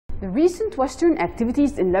The recent Western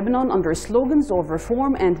activities in Lebanon under slogans of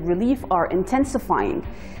reform and relief are intensifying.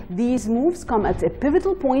 These moves come at a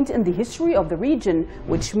pivotal point in the history of the region,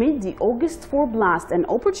 which made the August 4 blast an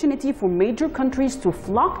opportunity for major countries to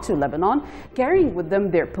flock to Lebanon, carrying with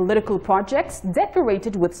them their political projects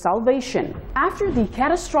decorated with salvation. After the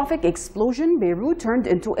catastrophic explosion, Beirut turned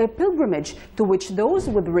into a pilgrimage to which those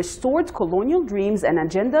with restored colonial dreams and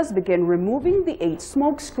agendas began removing the eight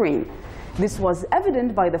smokescreen. This was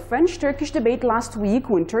evident by the French-Turkish debate last week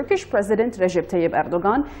when Turkish President Recep Tayyip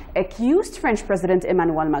Erdogan accused French President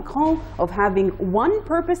Emmanuel Macron of having one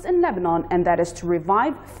purpose in Lebanon, and that is to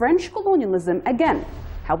revive French colonialism again.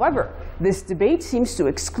 However, this debate seems to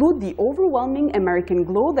exclude the overwhelming American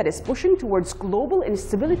glow that is pushing towards global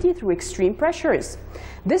instability through extreme pressures.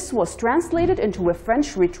 This was translated into a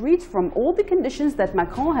French retreat from all the conditions that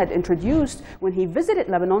Macron had introduced when he visited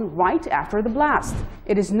Lebanon right after the blast.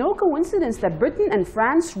 It is no coincidence that Britain and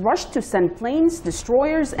France rushed to send planes,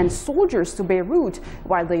 destroyers, and soldiers to Beirut,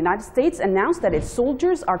 while the United States announced that its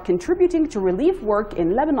soldiers are contributing to relief work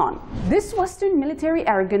in Lebanon. This Western military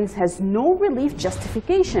arrogance has no relief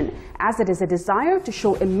justification, as it is a desire to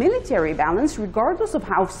show a military balance regardless of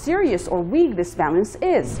how serious or weak this balance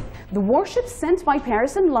is. The warships sent by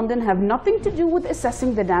Paris and London have nothing to do with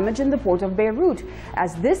assessing the damage in the port of Beirut,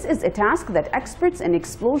 as this is a task that experts in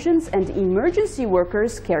explosions and emergency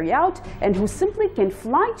workers carry out and who simply can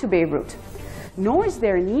fly to Beirut. Nor is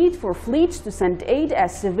there a need for fleets to send aid,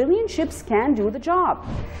 as civilian ships can do the job.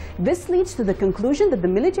 This leads to the conclusion that the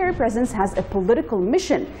military presence has a political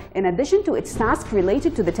mission, in addition to its task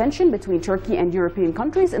related to the tension between Turkey and European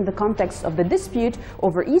countries in the context of the dispute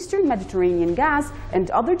over Eastern Mediterranean gas and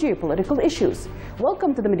other geopolitical issues.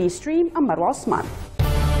 Welcome to the Mideast Stream. I'm Marwa Osman.